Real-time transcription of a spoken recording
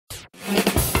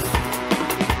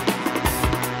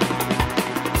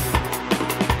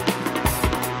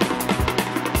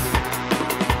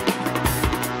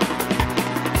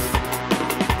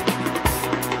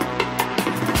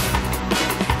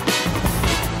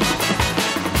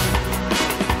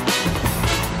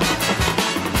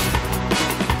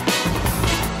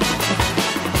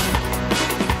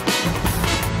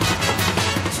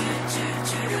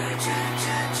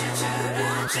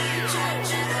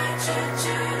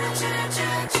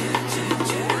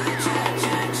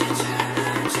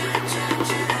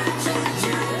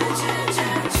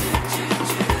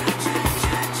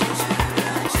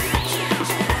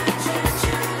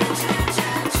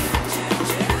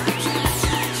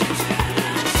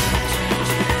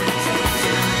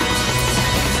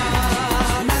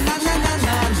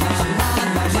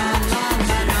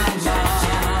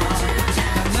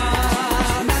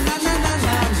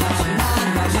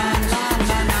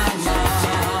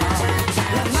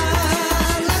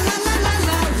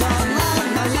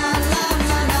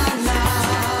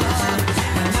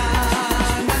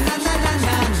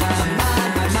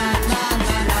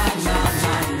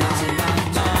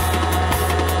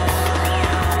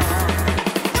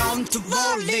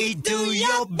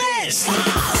your best.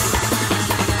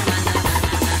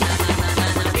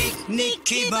 Picnic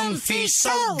기분 feels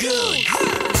so good.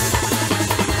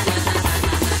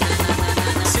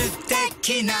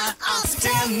 스테키나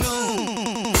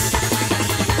afternoon.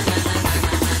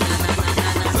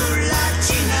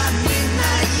 불라지나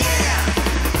midnight, yeah.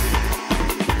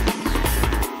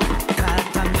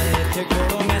 가타메테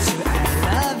고롱에서 I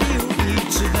love you.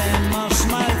 Each of them a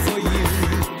smile for you.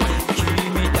君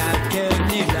だけ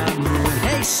にラム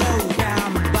へそう頑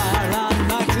張ら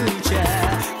なくちゃ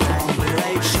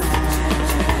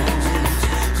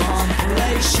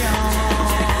Compilation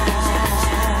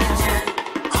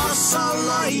お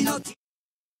揃いの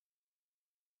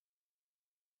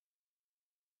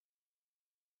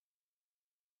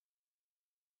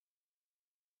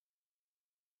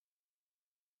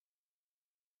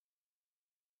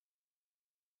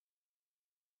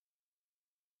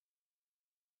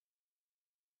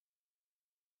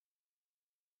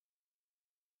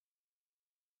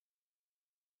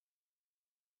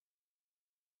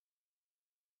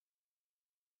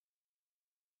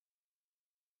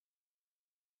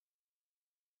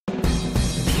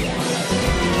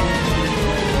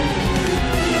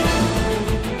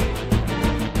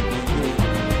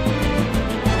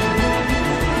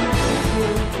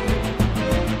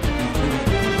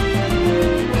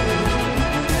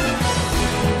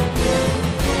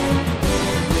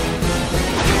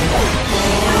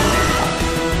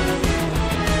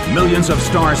Millions of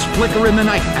stars flicker in the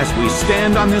night as we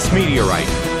stand on this meteorite.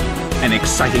 An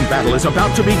exciting battle is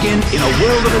about to begin in a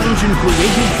world of illusion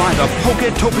created by the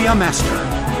Poketopia Master.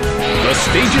 The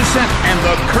stage is set and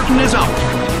the curtain is up.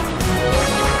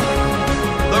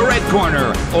 The red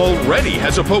corner already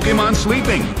has a Pokemon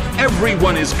sleeping.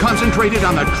 Everyone is concentrated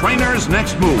on the trainer's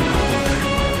next move.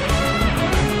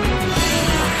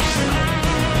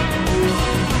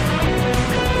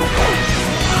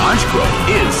 Honchkrow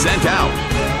is sent out.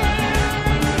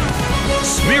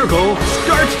 Smeargle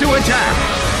starts to attack.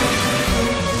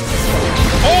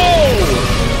 Oh!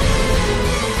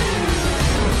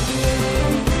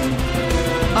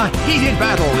 A heated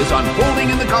battle is unfolding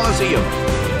in the Coliseum.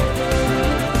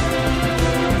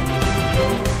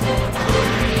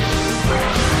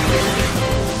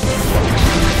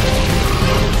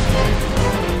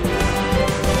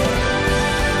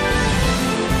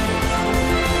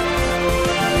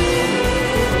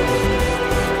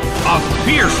 A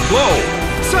fierce blow!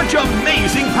 Such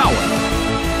amazing power!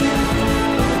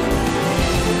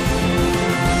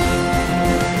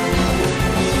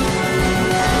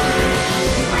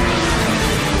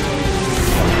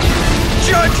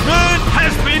 Judgment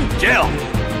has been dealt!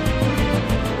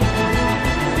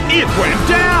 It went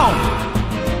down!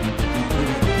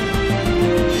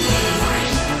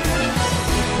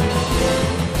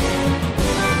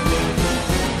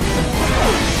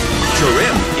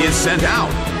 Cherrim is sent out.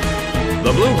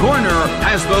 The blue corner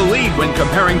has the lead when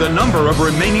comparing the number of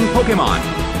remaining Pokémon,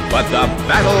 but the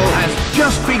battle has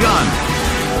just begun.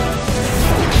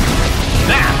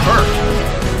 That hurt.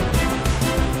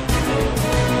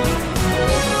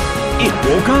 It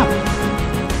woke up.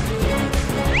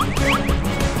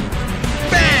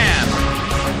 Bam!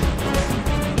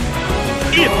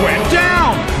 It went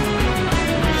down.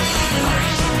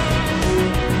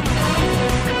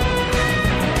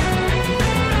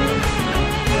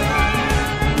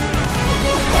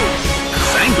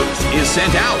 Zangoose is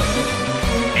sent out.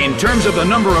 In terms of the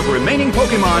number of remaining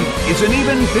Pokémon, it's an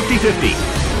even 50-50.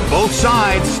 Both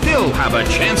sides still have a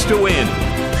chance to win.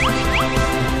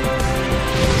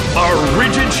 A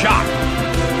rigid shot.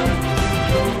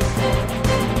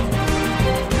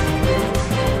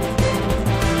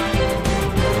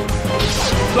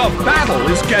 The battle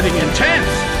is getting intense.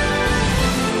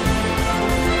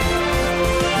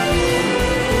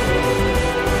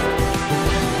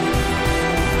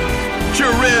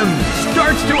 Cherrim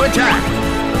starts to attack.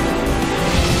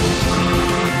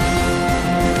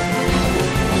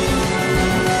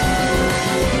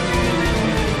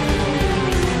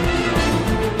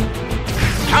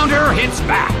 Counter hits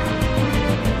back.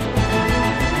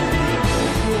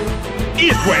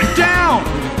 It went down.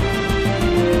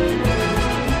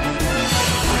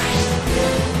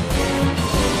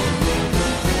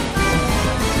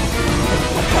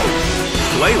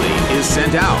 Glalie is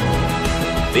sent out.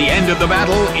 The end of the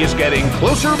battle is getting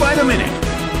closer by the minute.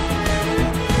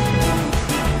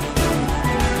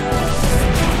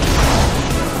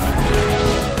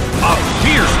 A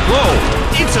fierce blow.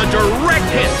 It's a direct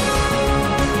hit.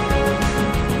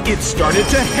 It started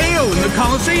to hail in the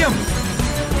Coliseum.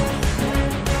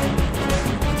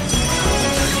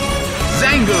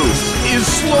 Zangoose is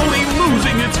slowly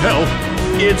losing its health.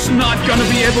 It's not gonna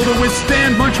be able to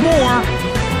withstand much more.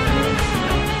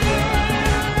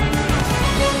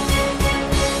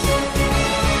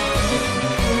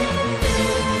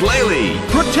 Glalie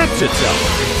protects itself.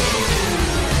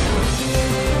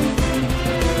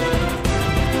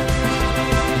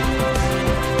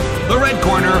 The red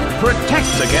corner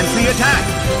protects against the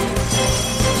attack.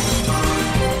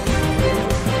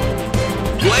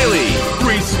 Glalie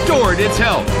restored its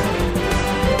health.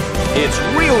 It's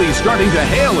really starting to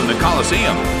hail in the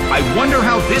Colosseum. I wonder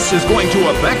how this is going to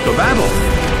affect the battle.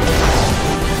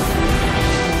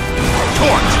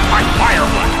 Torch by Fire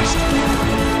Blast!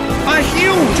 A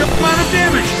huge amount of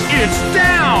damage! It's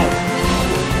down!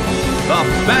 The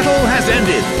battle has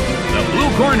ended. The blue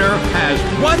corner has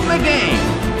won the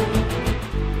game.